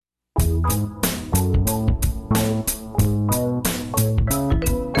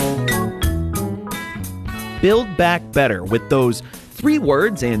Build Back Better. With those 3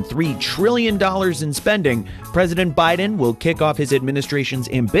 words and $3 trillion in spending, President Biden will kick off his administration's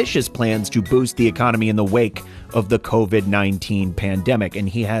ambitious plans to boost the economy in the wake of the COVID-19 pandemic. And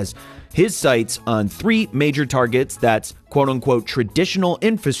he has his sights on 3 major targets. That's quote unquote traditional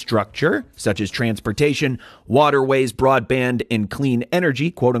infrastructure, such as transportation, waterways, broadband, and clean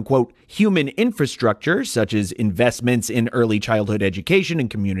energy, quote unquote human infrastructure, such as investments in early childhood education and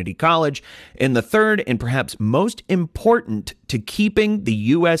community college. And the third, and perhaps most important to keeping the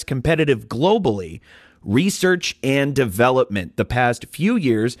U.S. competitive globally, research and development. The past few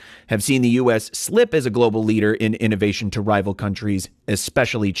years have seen the U.S. slip as a global leader in innovation to rival countries,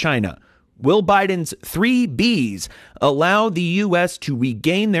 especially China. Will Biden's 3 Bs allow the U.S. to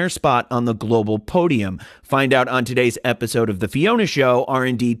regain their spot on the global podium? Find out on today's episode of The Fiona Show,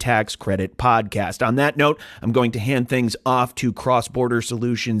 R&D Tax Credit Podcast. On that note, I'm going to hand things off to CrossBorder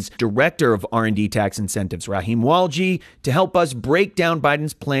Solutions Director of R&D Tax Incentives, Rahim Walji, to help us break down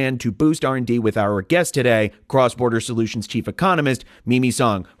Biden's plan to boost R&D with our guest today, CrossBorder Solutions Chief Economist, Mimi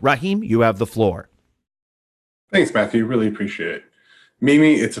Song. Rahim, you have the floor. Thanks, Matthew. Really appreciate it.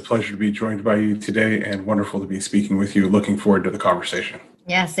 Mimi, it's a pleasure to be joined by you today and wonderful to be speaking with you. Looking forward to the conversation.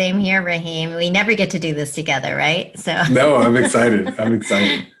 Yeah, same here, Rahim. We never get to do this together, right? No, I'm excited.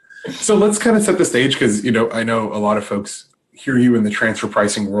 So let's kind of set the stage because, I know a lot of folks hear you in the transfer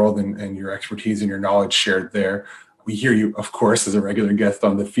pricing world and your expertise and your knowledge shared there. We hear you, of course, as a regular guest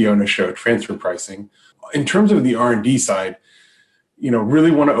on the Fiona Show, transfer pricing. In terms of the R&D side, really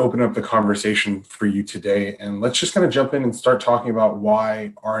want to open up the conversation for you today. And let's just kind of jump in and start talking about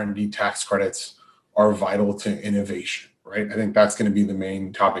why R&D tax credits are vital to innovation, right? I think that's going to be the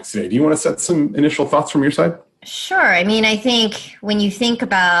main topic today. Do you want to set some initial thoughts from your side? Sure. I think when you think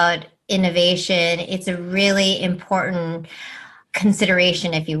about innovation, it's a really important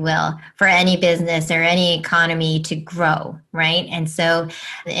consideration, if you will, for any business or any economy to grow, right? And so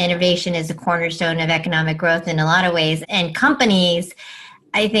innovation is a cornerstone of economic growth in a lot of ways. And companies,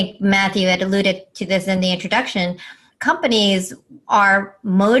 I think Matthew had alluded to this in the introduction, companies are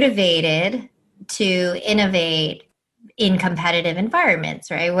motivated to innovate in competitive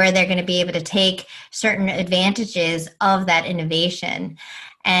environments, right? Where they're going to be able to take certain advantages of that innovation.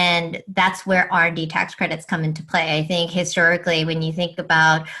 And that's where R&D tax credits come into play. I think historically, when you think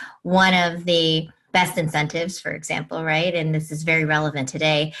about one of the best incentives, for example, right, and this is very relevant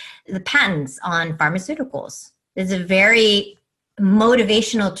today, the patents on pharmaceuticals is a very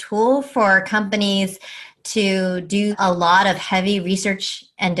motivational tool for companies to do a lot of heavy research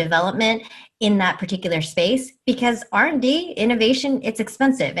and development in that particular space, because R&D innovation, it's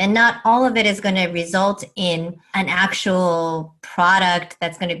expensive, and not all of it is going to result in an actual product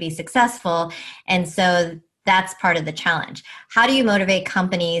that's going to be successful. And so that's part of the challenge. How do you motivate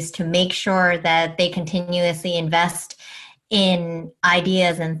companies to make sure that they continuously invest in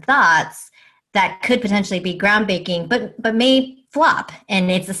ideas and thoughts that could potentially be groundbreaking, but may flop, and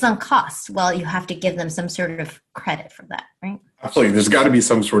it's a sunk cost? Well, you have to give them some sort of credit for that, right? Absolutely. There's got to be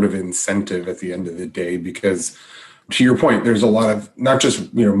some sort of incentive at the end of the day, because to your point, there's a lot of not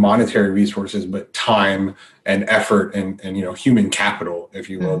just monetary resources, but time and effort and human capital, if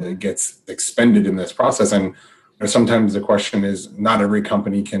you will, that gets expended in this process. And sometimes the question is, not every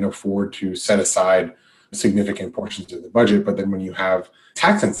company can afford to set aside significant portions of the budget, but then when you have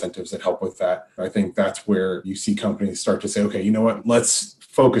tax incentives that help with that, I think that's where you see companies start to say, okay, you know what, let's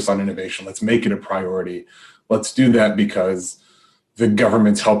focus on innovation. Let's make it a priority. Let's do that because the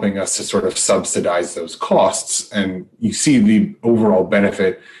government's helping us to sort of subsidize those costs. And you see the overall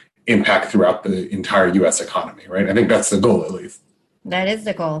benefit impact throughout the entire U.S. economy, right? I think that's the goal, at least. That is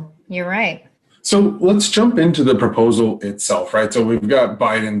the goal. You're right. So let's jump into the proposal itself, right? So we've got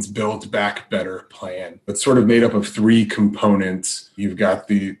Biden's Build Back Better plan. It's sort of made up of 3 components. You've got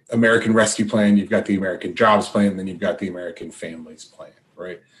the American Rescue Plan, you've got the American Jobs Plan, and then you've got the American Families Plan,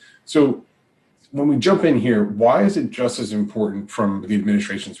 right? So when we jump in here, why is it just as important from the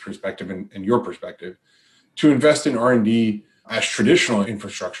administration's perspective and your perspective to invest in R&D as traditional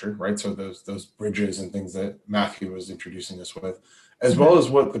infrastructure, right? So those bridges and things that Matthew was introducing us with, as well as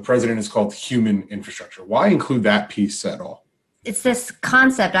what the president has called human infrastructure? Why include that piece at all? It's this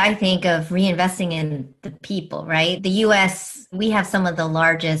concept, I think, of reinvesting in the people, right? The U.S., we have some of the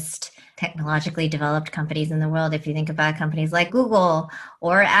largest technologically developed companies in the world. If you think about companies like Google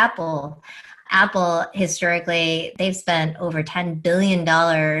or Apple, historically, they've spent over $10 billion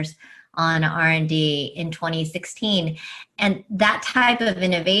on R&D in 2016. And that type of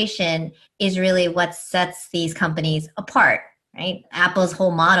innovation is really what sets these companies apart. right? Apple's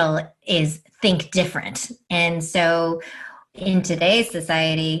whole model is think different. And so in today's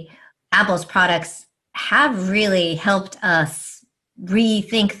society, Apple's products have really helped us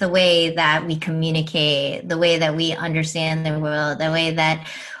rethink the way that we communicate, the way that we understand the world, the way that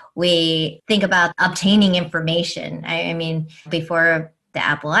we think about obtaining information. I mean, before the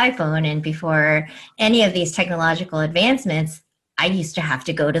Apple iPhone and before any of these technological advancements, I used to have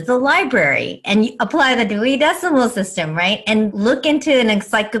to go to the library and apply the Dewey Decimal System, right? And look into an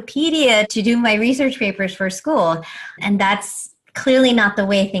encyclopedia to do my research papers for school. And that's clearly not the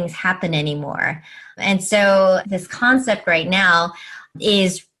way things happen anymore. And so this concept right now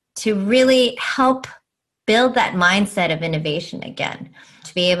is to really help build that mindset of innovation again,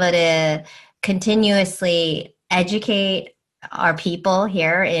 to be able to continuously educate our people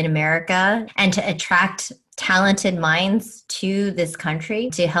here in America and to attract talented minds to this country,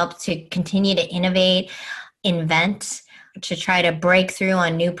 to help to continue to innovate, invent, to try to break through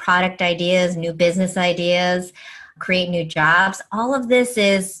on new product ideas, new business ideas, create new jobs. All of this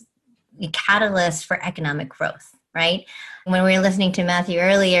is a catalyst for economic growth, right? When we were listening to Matthew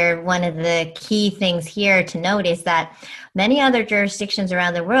earlier, one of the key things here to note is that many other jurisdictions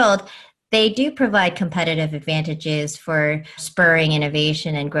around the world, they do provide competitive advantages for spurring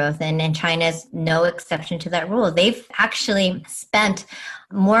innovation and growth. And China's no exception to that rule. They've actually spent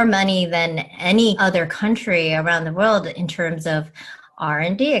more money than any other country around the world in terms of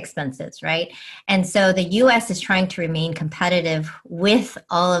R&D expenses, right? And so the US is trying to remain competitive with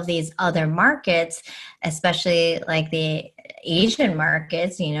all of these other markets, especially like the Asian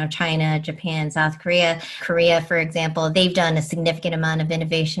markets, China, Japan, South Korea. Korea, for example, they've done a significant amount of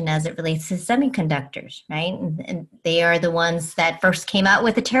innovation as it relates to semiconductors, right? And they are the ones that first came out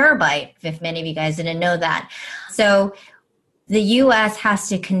with a terabyte, if many of you guys didn't know that. So the US has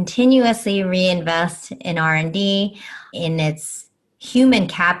to continuously reinvest in R&D, in its human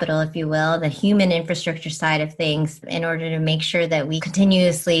capital, if you will, the human infrastructure side of things, in order to make sure that we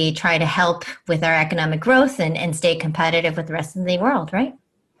continuously try to help with our economic growth and stay competitive with the rest of the world, right?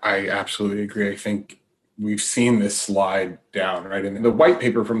 I absolutely agree. I think we've seen this slide down, right? And the white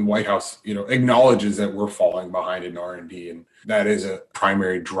paper from the White House, acknowledges that we're falling behind in R&D, and that is a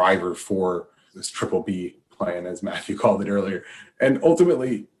primary driver for this triple B plan, as Matthew called it earlier. And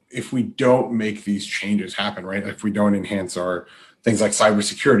ultimately, if we don't make these changes happen, right? If we don't enhance our things like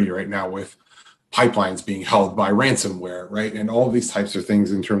cybersecurity right now, with pipelines being held by ransomware, right? And all of these types of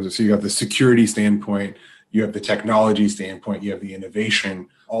things in terms of, so you have the security standpoint, you have the technology standpoint, you have the innovation,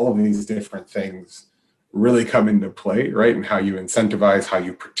 all of these different things really come into play, right? And how you incentivize, how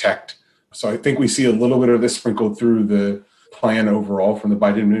you protect. So I think we see a little bit of this sprinkled through the plan overall from the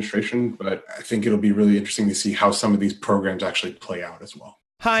Biden administration, but I think it'll be really interesting to see how some of these programs actually play out as well.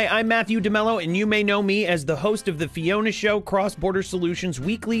 Hi, I'm Matthew DeMello, and you may know me as the host of the Fiona Show, CrossBorder Solutions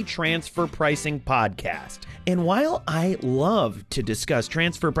weekly transfer pricing podcast. And while I love to discuss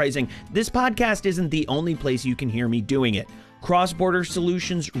transfer pricing, this podcast isn't the only place you can hear me doing it. CrossBorder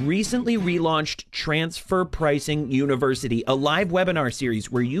Solutions recently relaunched Transfer Pricing University, a live webinar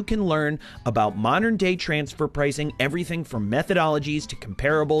series where you can learn about modern-day transfer pricing, everything from methodologies to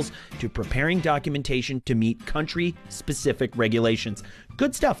comparables to preparing documentation to meet country-specific regulations.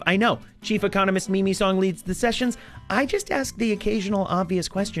 Good stuff, I know. Chief Economist Mimi Song leads the sessions. I just ask the occasional obvious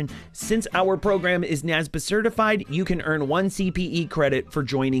question. Since our program is NASBA certified, you can earn 1 CPE credit for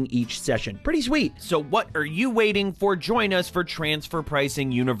joining each session. Pretty sweet. So what are you waiting for? Join us for Transfer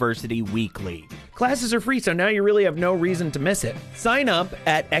Pricing University Weekly. Classes are free, so now you really have no reason to miss it. Sign up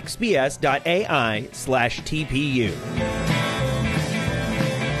at xps.ai/TPU.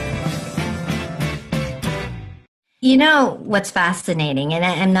 You know what's fascinating, and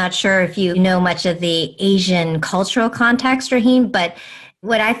I'm not sure if you know much of the Asian cultural context, Rahim, but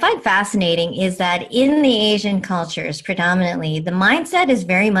what I find fascinating is that in the Asian cultures, predominantly, the mindset is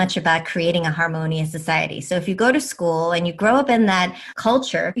very much about creating a harmonious society. So if you go to school and you grow up in that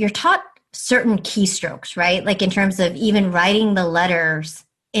culture, you're taught certain keystrokes, right? Like in terms of even writing the letters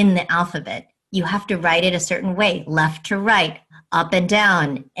in the alphabet, you have to write it a certain way, left to right, up and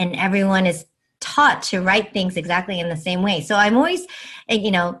down, and everyone is taught to write things exactly in the same way. So I'm always,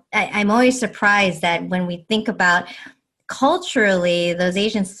 I'm always surprised that when we think about culturally those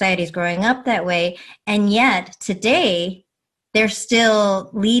Asian societies growing up that way, and yet today they're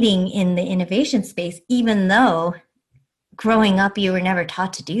still leading in the innovation space, even though growing up you were never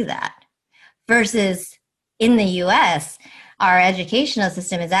taught to do that. Versus in the US, our educational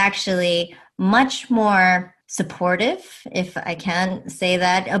system is actually much more supportive, if I can say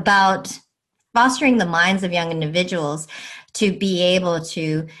that, about fostering the minds of young individuals to be able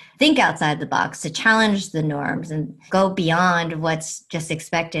to think outside the box, to challenge the norms and go beyond what's just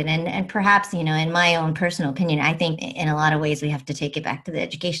expected. And perhaps, in my own personal opinion, I think in a lot of ways we have to take it back to the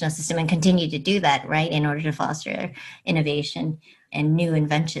educational system and continue to do that, right, in order to foster innovation and new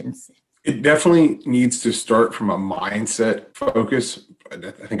inventions. It definitely needs to start from a mindset focus. I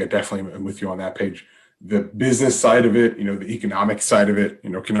think I definitely am with you on that page. The business side of it, the economic side of it,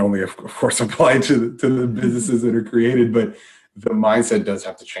 can only, of course, apply to the businesses that are created, but the mindset does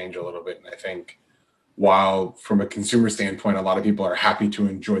have to change a little bit. And I think while from a consumer standpoint, a lot of people are happy to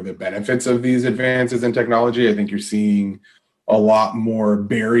enjoy the benefits of these advances in technology, I think you're seeing a lot more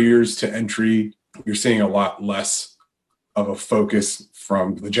barriers to entry. You're seeing a lot less of a focus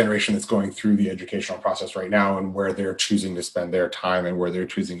from the generation that's going through the educational process right now and where they're choosing to spend their time and where they're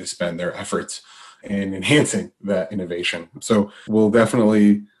choosing to spend their efforts in enhancing that innovation. So we'll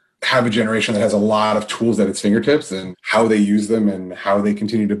definitely have a generation that has a lot of tools at its fingertips, and how they use them and how they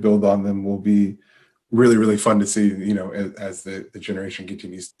continue to build on them will be really, really fun to see, as the generation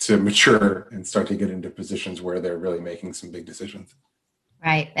continues to mature and start to get into positions where they're really making some big decisions.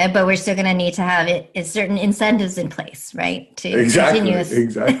 Right. But we're still going to need to have certain incentives in place, right? To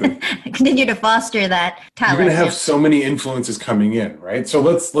continue to foster that talent. You're going to have so many influences coming in, right? So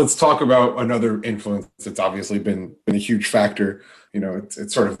let's talk about another influence that's obviously been a huge factor.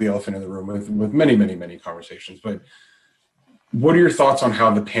 It's sort of the elephant in the room with many, many, many conversations. But what are your thoughts on how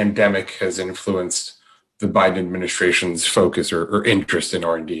the pandemic has influenced the Biden administration's focus or interest in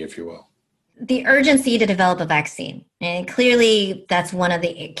R&D, if you will? The urgency to develop a vaccine. And clearly, that's one of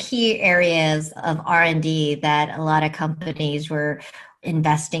the key areas of R&D that a lot of companies were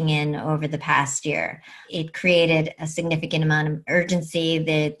investing in over the past year. It created a significant amount of urgency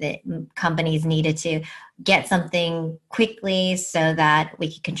that companies needed to get something quickly so that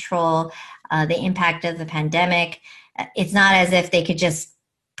we could control the impact of the pandemic. It's not as if they could just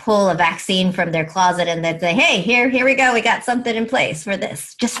pull a vaccine from their closet and then say, hey, here we go. We got something in place for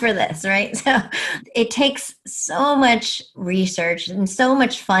this, just for this, right? So it takes so much research and so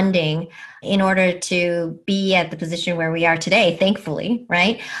much funding in order to be at the position where we are today, thankfully,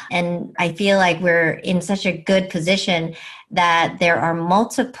 right? And I feel like we're in such a good position that there are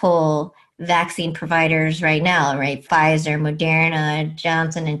multiple vaccine providers right now, right? Pfizer, Moderna,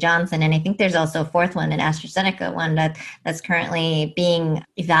 Johnson & Johnson, and I think there's also a fourth one, an AstraZeneca one that's currently being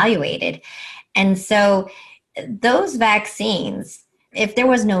evaluated. And so those vaccines, if there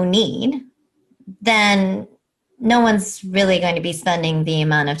was no need, then no one's really going to be spending the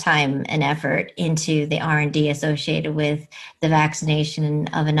amount of time and effort into the R&D associated with the vaccination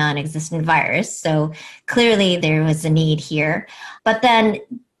of a non-existent virus. So clearly there was a need here. But then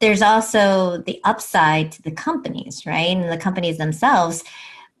there's also the upside to the companies, right? And the companies themselves,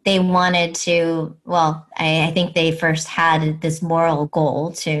 they wanted to, I think they first had this moral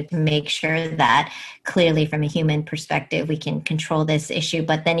goal to make sure that clearly from a human perspective, we can control this issue.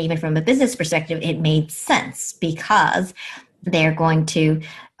 But then even from a business perspective, it made sense because they're going to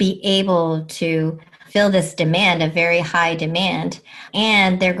be able to fill this demand, a very high demand,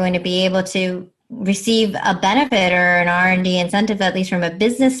 and they're going to be able to receive a benefit or an R&D incentive, at least from a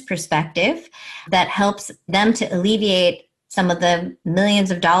business perspective, that helps them to alleviate some of the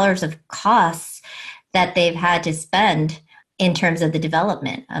millions of dollars of costs that they've had to spend in terms of the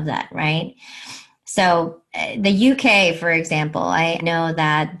development of that, right? So the UK, for example, I know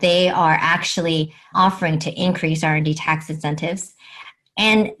that they are actually offering to increase R&D tax incentives.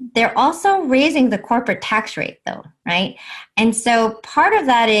 And they're also raising the corporate tax rate, though, right? And so part of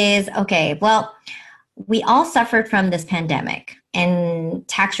that is, we all suffered from this pandemic and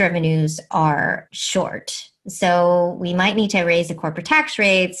tax revenues are short. So we might need to raise the corporate tax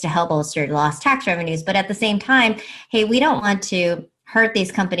rates to help bolster lost tax revenues. But at the same time, hey, we don't want to hurt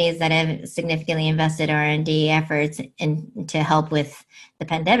these companies that have significantly invested R&D efforts to help with the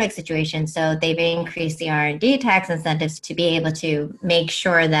pandemic situation. So they've increased the R&D tax incentives to be able to make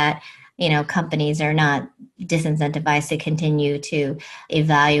sure that companies are not disincentivized to continue to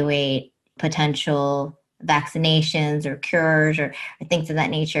evaluate potential vaccinations or cures or things of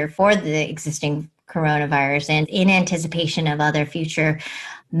that nature for the existing coronavirus and in anticipation of other future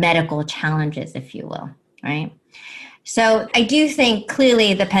medical challenges, if you will, right? So I do think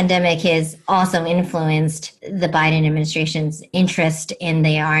clearly the pandemic has also influenced the Biden administration's interest in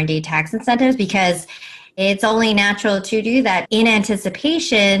the R&D tax incentives because it's only natural to do that in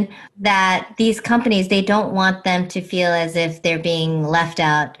anticipation that these companies, they don't want them to feel as if they're being left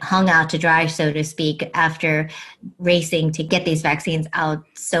out, hung out to dry, so to speak, after racing to get these vaccines out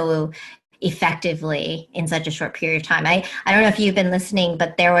so effectively in such a short period of time. I don't know if you've been listening,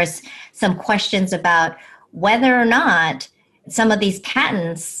 but there was some questions about whether or not some of these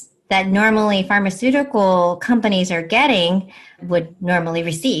patents that normally pharmaceutical companies are getting would normally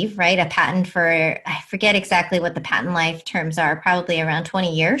receive, right? A patent for, I forget exactly what the patent life terms are, probably around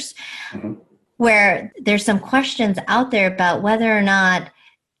 20 years, where there's some questions out there about whether or not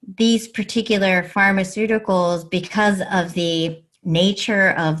these particular pharmaceuticals, because of the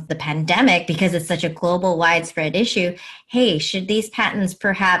nature of the pandemic, because it's such a global widespread issue, hey, should these patents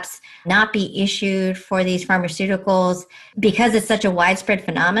perhaps not be issued for these pharmaceuticals because it's such a widespread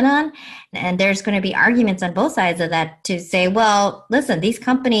phenomenon? And there's going to be arguments on both sides of that to say, well, listen, these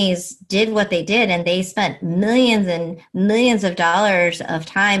companies did what they did and they spent millions and millions of dollars of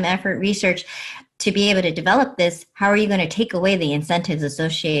time, effort, research to be able to develop this. How are you going to take away the incentives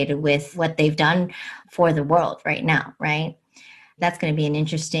associated with what they've done for the world right now, right? That's going to be an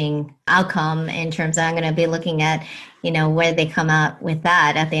interesting outcome in terms of I'm going to be looking at, where they come out with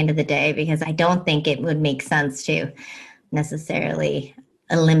that at the end of the day, because I don't think it would make sense to necessarily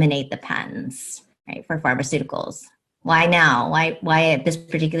eliminate the patents, right, for pharmaceuticals. Why now? Why at this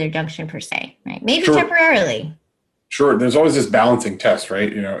particular junction per se, right? Maybe Sure. Temporarily. Sure. There's always this balancing test,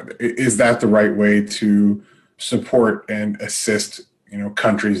 right? Is that the right way to support and assist,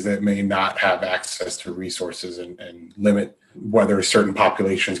 countries that may not have access to resources and limit whether certain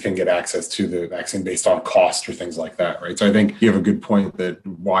populations can get access to the vaccine based on cost or things like that, right? So I think you have a good point that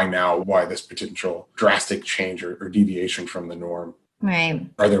why now? Why this potential drastic change or deviation from the norm? Right.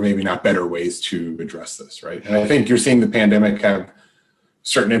 Are there maybe not better ways to address this, right? And I think you're seeing the pandemic have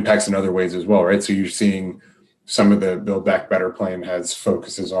certain impacts in other ways as well, right? So you're seeing some of the Build Back Better plan has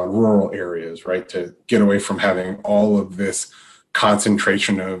focuses on rural areas, right? To get away from having all of this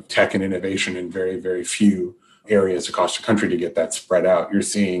concentration of tech and innovation in very, very few areas across the country to get that spread out. You're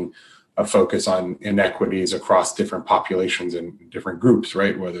seeing a focus on inequities across different populations and different groups,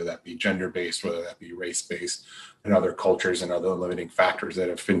 right? Whether that be gender-based, whether that be race-based, and other cultures and other limiting factors that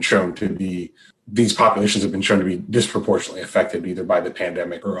have been shown to be, these populations have been shown to be disproportionately affected either by the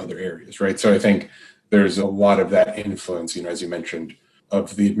pandemic or other areas, right? So I think there's a lot of that influence, as you mentioned,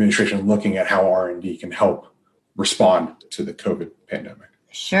 of the administration looking at how R&D can help respond to the COVID pandemic.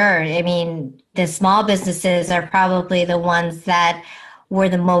 Sure. I mean, the small businesses are probably the ones that were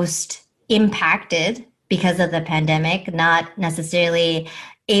the most impacted because of the pandemic, not necessarily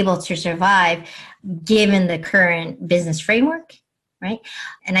able to survive given the current business framework, right?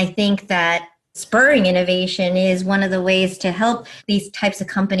 And I think that spurring innovation is one of the ways to help these types of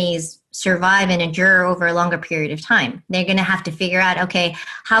companies survive and endure over a longer period of time. They're going to have to figure out, okay,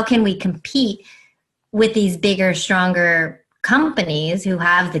 how can we compete with these bigger, stronger companies who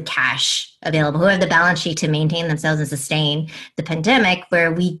have the cash available, who have the balance sheet to maintain themselves and sustain the pandemic,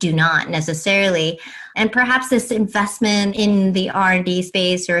 where we do not necessarily. And perhaps this investment in the R&D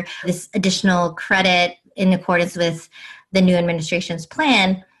space or this additional credit in accordance with the new administration's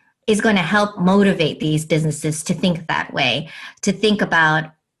plan is going to help motivate these businesses to think that way, to think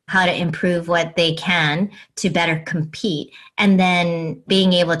about how to improve what they can to better compete, and then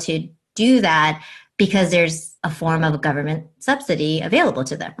being able to do that because there's a form of a government subsidy available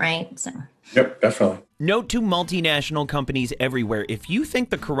to them, right? So. Yep, definitely. Note to multinational companies everywhere, if you think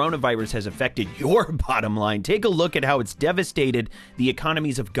the coronavirus has affected your bottom line, take a look at how it's devastated the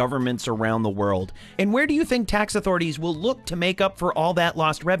economies of governments around the world. And where do you think tax authorities will look to make up for all that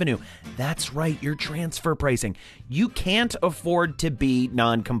lost revenue? That's right, your transfer pricing. You can't afford to be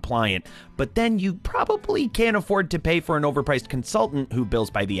non-compliant, but then you probably can't afford to pay for an overpriced consultant who bills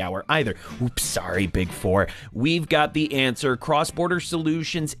by the hour either. Oops, sorry, Big Four. We've got the answer. CrossBorder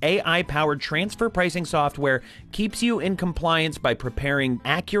Solutions' AI-powered transfer pricing software keeps you in compliance by preparing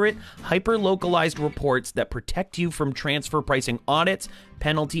accurate, hyper-localized reports that protect you from transfer pricing audits,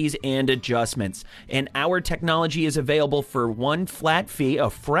 penalties, and adjustments. And our technology is available for one flat fee, a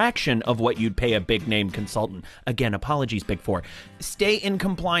fraction of what you'd pay a big-name consultant. Again, apologies, Big Four. Stay in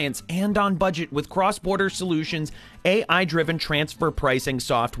compliance and on budget with CrossBorder Solutions' AI-driven transfer pricing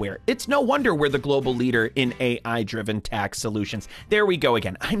software. It's no wonder we're the global leader in AI-driven tax solutions. There we go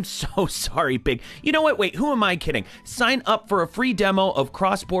again. I'm so sorry, Big. You know what? Wait, who am I kidding? Sign up for a free demo of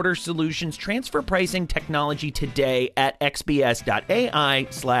CrossBorder Solutions transfer pricing technology today at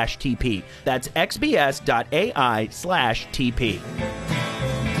xbs.ai/TP. That's xbs.ai/TP.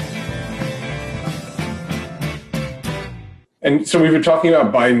 And so we've been talking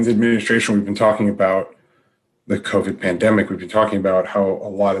about Biden's administration. We've been talking about the COVID pandemic. We've been talking about how a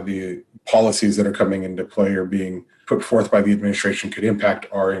lot of the policies that are coming into play are being put forth by the administration could impact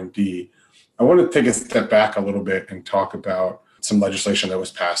R&D. I want to take a step back a little bit and talk about some legislation that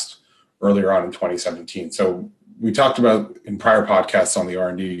was passed earlier on in 2017. So we talked about in prior podcasts on the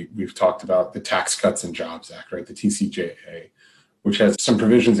R&D, we've talked about the Tax Cuts and Jobs Act, right? The TCJA, which has some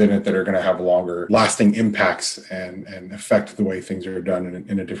provisions in it that are going to have longer lasting impacts and affect the way things are done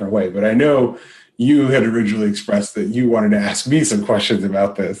in a different way. But I know you had originally expressed that you wanted to ask me some questions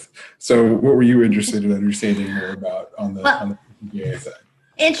about this. So what were you interested in understanding more about on the TCJA side?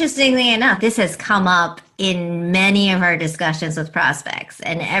 Interestingly enough, this has come up in many of our discussions with prospects,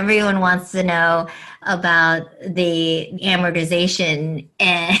 and everyone wants to know about the amortization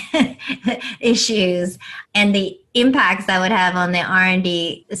issues and the impacts that would have on the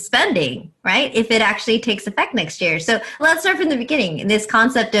R&D spending, right? If it actually takes effect next year. So let's start from the beginning. This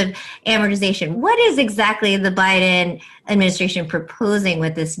concept of amortization. What is exactly the Biden administration proposing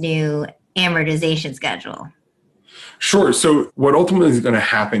with this new amortization schedule? Sure. So what ultimately is going to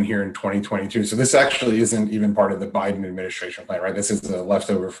happen here in 2022, so this actually isn't even part of the Biden administration plan, right? This is a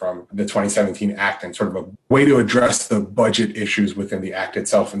leftover from the 2017 Act and sort of a way to address the budget issues within the Act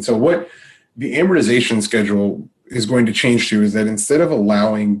itself. And so what the amortization schedule is going to change to is that instead of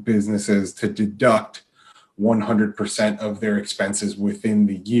allowing businesses to deduct 100% of their expenses within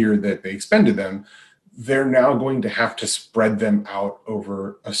the year that they expended them, they're now going to have to spread them out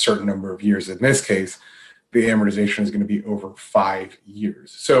over a certain number of years. In this case, the amortization is going to be over 5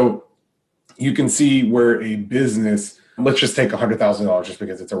 years. So you can see where a business, let's just take $100,000 just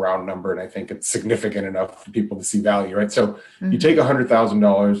because it's a round number and I think it's significant enough for people to see value, right? So you take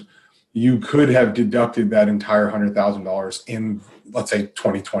 $100,000, you could have deducted that entire $100,000 in, let's say,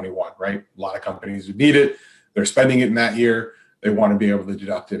 2021, right? A lot of companies would need it. They're spending it in that year. They want to be able to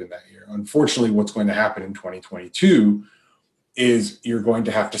deduct it in that year. Unfortunately, what's going to happen in 2022 is you're going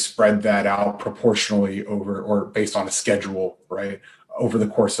to have to spread that out proportionally over or based on a schedule, right, over the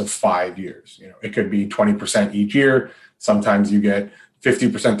course of 5 years. You know, it could be 20% each year. Sometimes you get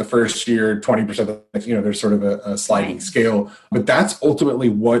 50% the first year, 20%, there's sort of a sliding scale. But that's ultimately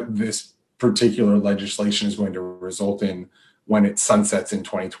what this particular legislation is going to result in when it sunsets in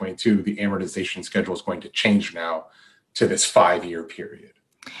 2022. The amortization schedule is going to change now to this 5-year period.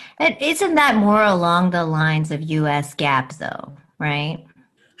 And isn't that more along the lines of U.S. GAAP, though, right?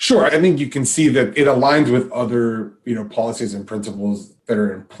 Sure. I think you can see that it aligns with other, policies and principles that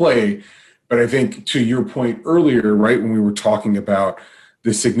are in play. But I think to your point earlier, right, when we were talking about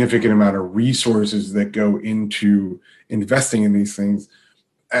the significant amount of resources that go into investing in these things,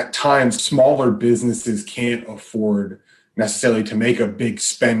 at times smaller businesses can't afford necessarily to make a big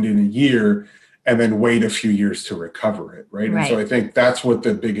spend in a year and then wait a few years to recover it, right? And so I think that's what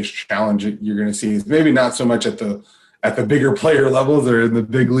the biggest challenge you're going to see is maybe not so much at the bigger player levels or in the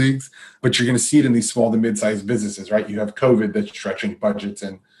big leagues, but you're going to see it in these small to mid-sized businesses, right? You have COVID that's stretching budgets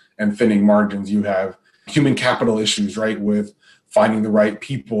and thinning margins. You have human capital issues, right, with finding the right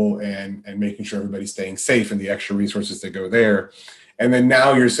people and making sure everybody's staying safe and the extra resources that go there. And then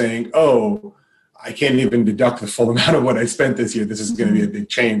now you're saying, oh, I can't even deduct the full amount of what I spent this year. This is going to be a big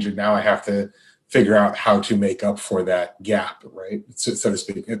change. And now I have to figure out how to make up for that gap, right? So to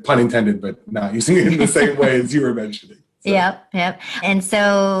speak, pun intended, but not using it in the same way as you were mentioning. So. Yep. And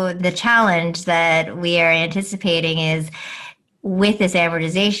so the challenge that we are anticipating is with this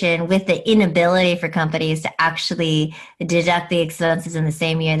amortization, with the inability for companies to actually deduct the expenses in the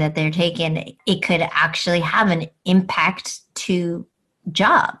same year that they're taken, it could actually have an impact to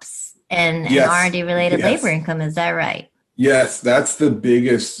jobs and R&D related labor income. Is that right? Yes, that's the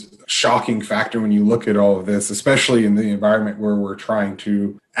biggest shocking factor when you look at all of this, especially in the environment where we're trying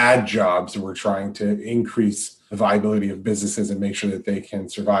to add jobs, we're trying to increase the viability of businesses and make sure that they can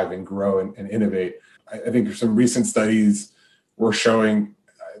survive and grow and innovate. I think some recent studies were showing,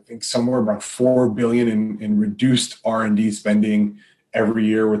 I think somewhere around $4 billion in reduced R&D spending every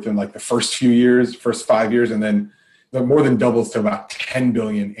year within like the first 5 years, and then that more than doubles to about $10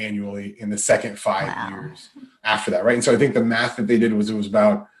 billion annually in the second 5 years after that, right? And so I think the math that they did was it was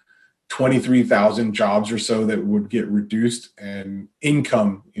about 23,000 jobs or so that would get reduced, and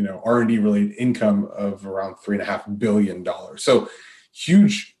income, R&D related income of around $3.5 billion. So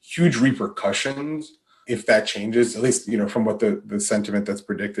huge repercussions if that changes, at least, from what the sentiment that's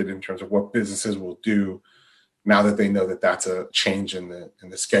predicted in terms of what businesses will do now that they know that that's a change in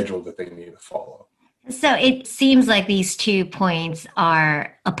the schedule that they need to follow. So it seems like these 2 points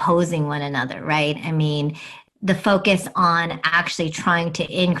are opposing one another, right? I mean, the focus on actually trying to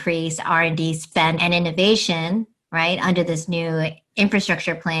increase R&D spend and innovation, right, under this new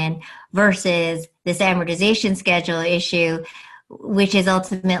infrastructure plan versus this amortization schedule issue, which is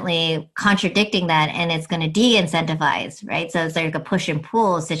ultimately contradicting that, and it's going to de-incentivize, right? So it's like a push and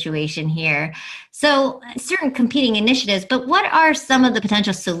pull situation here. So certain competing initiatives, but what are some of the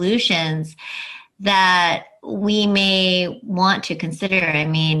potential solutions that we may want to consider? I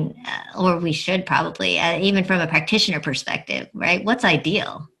mean, or we should probably, even from a practitioner perspective, right? What's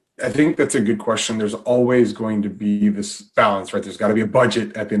ideal? I think that's a good question. There's always going to be this balance, right? There's got to be a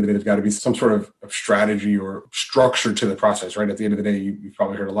budget at the end of the day. There's got to be some sort of strategy or structure to the process, right? At the end of the day, you've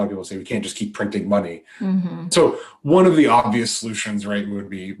probably heard a lot of people say we can't just keep printing money. Mm-hmm. So one of the obvious solutions, right, would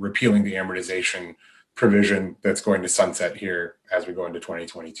be repealing the amortization provision that's going to sunset here as we go into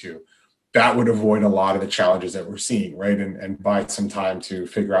 2022. That would avoid a lot of the challenges that we're seeing, right? And buy some time to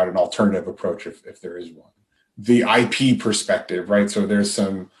figure out an alternative approach if there is one. The IP perspective, right? So there's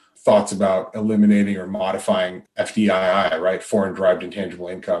some thoughts about eliminating or modifying FDII, right? Foreign derived intangible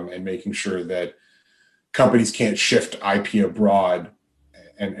income, and making sure that companies can't shift IP abroad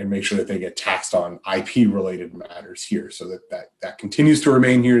and make sure that they get taxed on IP related matters here, so that continues to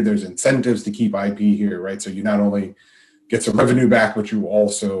remain here. There's incentives to keep IP here, right? So you not only get some revenue back, but you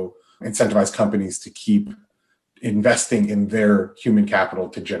also incentivize companies to keep investing in their human capital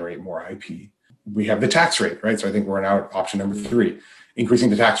to generate more IP. We have the tax rate, right? So I think we're now at option number 3, increasing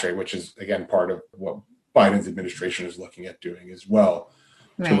the tax rate, which is, again, part of what Biden's administration is looking at doing as well,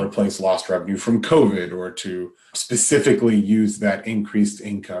 right, to replace lost revenue from COVID, or to specifically use that increased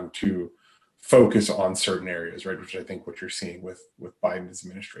income to focus on certain areas, right? Which I think what you're seeing with Biden's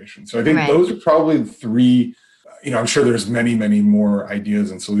administration. So I think those are probably the 3. I'm sure there's many, many more ideas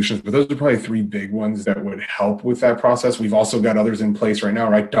and solutions, but those are probably 3 big ones that would help with that process. We've also got others in place right now,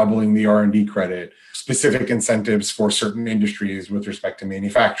 right? Doubling the R&D credit, specific incentives for certain industries with respect to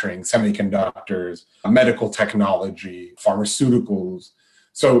manufacturing, semiconductors, medical technology, pharmaceuticals.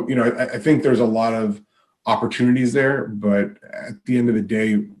 So, I think there's a lot of opportunities there, but at the end of the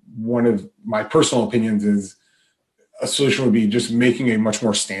day, one of my personal opinions is a solution would be just making a much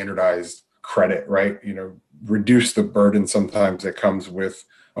more standardized credit, right? Reduce the burden sometimes that comes with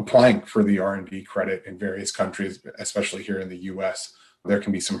applying for the R&D credit in various countries, especially here in the US. There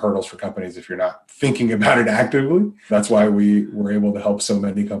can be some hurdles for companies if you're not thinking about it actively. That's why we were able to help so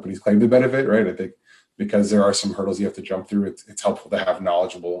many companies claim the benefit, right? I think because there are some hurdles you have to jump through, it's helpful to have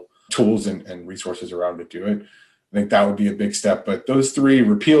knowledgeable tools and resources around to do it. I think that would be a big step. But those 3,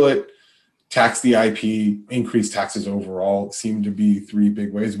 repeal it, tax the IP, increase taxes overall, seem to be 3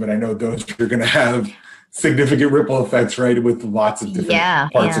 big ways. But I know those are going to have significant ripple effects, right, with lots of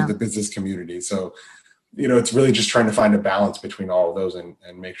different parts of the business community. So, it's really just trying to find a balance between all of those and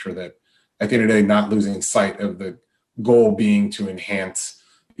make sure that at the end of the day, not losing sight of the goal being to enhance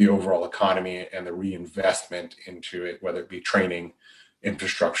the overall economy and the reinvestment into it, whether it be training,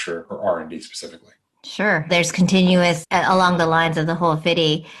 infrastructure, or R&D specifically. Sure. There's continuous along the lines of the whole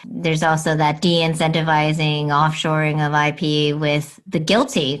FDII. There's also that de-incentivizing offshoring of IP with the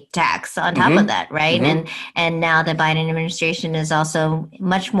GILTI tax on top of that, right? And now the Biden administration is also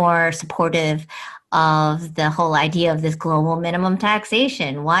much more supportive of the whole idea of this global minimum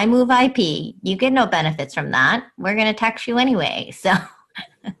taxation. Why move IP? You get no benefits from that. We're going to tax you anyway. So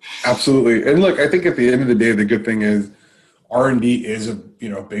absolutely. And look, I think at the end of the day, the good thing is R&D is a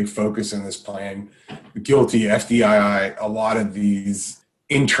big focus in this plan. GILTI, FDII, a lot of these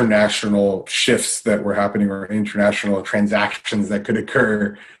international shifts that were happening, or international transactions that could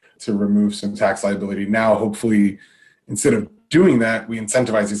occur to remove some tax liability. Now, hopefully, instead of doing that, we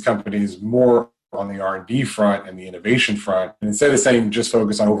incentivize these companies more on the R&D front and the innovation front. And instead of saying just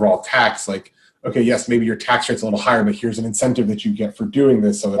focus on overall tax, like, okay, yes, maybe your tax rate's a little higher, but here's an incentive that you get for doing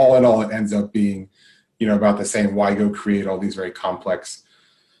this. So all in all, it ends up being about the same. Why go create all these very complex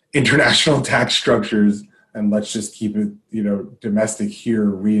international tax structures, and let's just keep it, domestic here,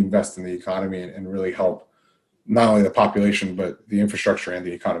 reinvest in the economy and really help not only the population, but the infrastructure and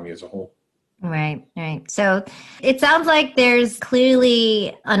the economy as a whole. Right. So it sounds like there's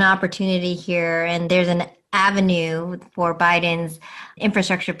clearly an opportunity here, and there's an avenue for Biden's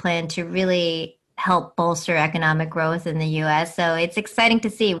infrastructure plan to really help bolster economic growth in the U.S. So it's exciting to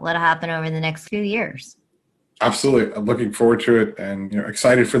see what'll happen over the next few years. Absolutely. I'm looking forward to it and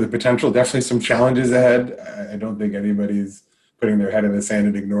excited for the potential. Definitely some challenges ahead. I don't think anybody's putting their head in the sand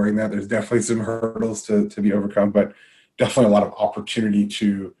and ignoring that. There's definitely some hurdles to be overcome, but definitely a lot of opportunity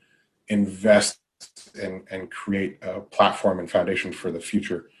to invest and create a platform and foundation for the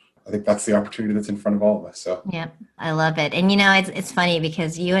future I think that's the opportunity that's in front of all of us. So yeah, I love it. And it's funny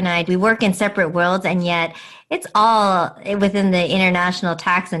because you and I, we work in separate worlds, and yet it's all within the international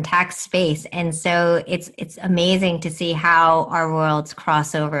tax and tax space. And so it's amazing to see how our worlds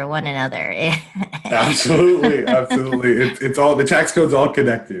cross over one another. Absolutely. It's all, the tax code's all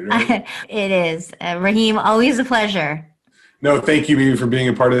connected, right? It is. Rahim, always a pleasure. No, thank you, Mimi, for being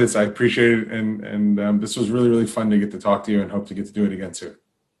a part of this. I appreciate it. And this was really, really fun to get to talk to you, and hope to get to do it again soon.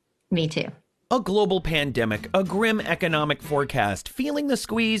 Me too. A global pandemic, a grim economic forecast, feeling the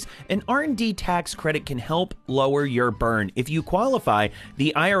squeeze, an R&D tax credit can help lower your burn. If you qualify,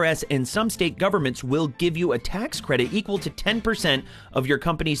 the IRS and some state governments will give you a tax credit equal to 10% of your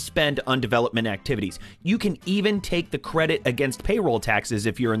company's spend on development activities. You can even take the credit against payroll taxes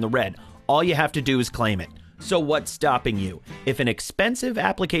if you're in the red. All you have to do is claim it. So what's stopping you? If an expensive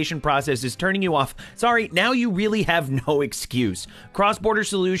application process is turning you off, sorry, now you really have no excuse. CrossBorder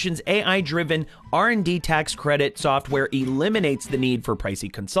Solutions' AI-driven R&D tax credit software eliminates the need for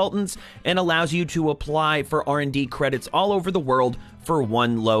pricey consultants and allows you to apply for R&D credits all over the world for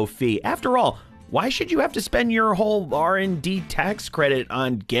one low fee. After all, why should you have to spend your whole R&D tax credit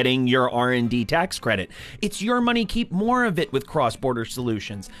on getting your R&D tax credit? It's your money. Keep more of it with CrossBorder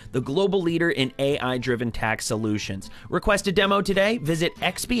Solutions, the global leader in AI-driven tax solutions. Request a demo today. Visit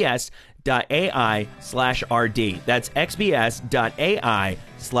xbs.ai/RD. That's xbs.ai/RD.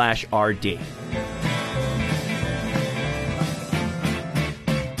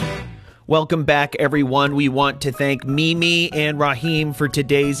 Welcome back, everyone. We want to thank Mimi and Rahim for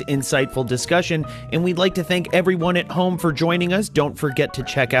today's insightful discussion, and we'd like to thank everyone at home for joining us. Don't forget to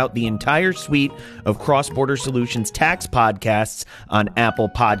check out the entire suite of CrossBorder Solutions tax podcasts on Apple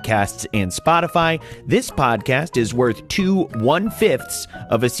Podcasts and Spotify. This podcast is worth 2 1/5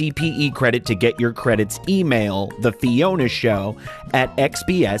 of a CPE credit. To get your credits, email The Fiona Show at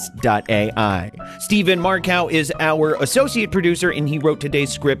xbs.ai. Stephen Markow is our associate producer, and he wrote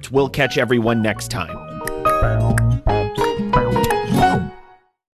today's script. We'll catch everyone next time.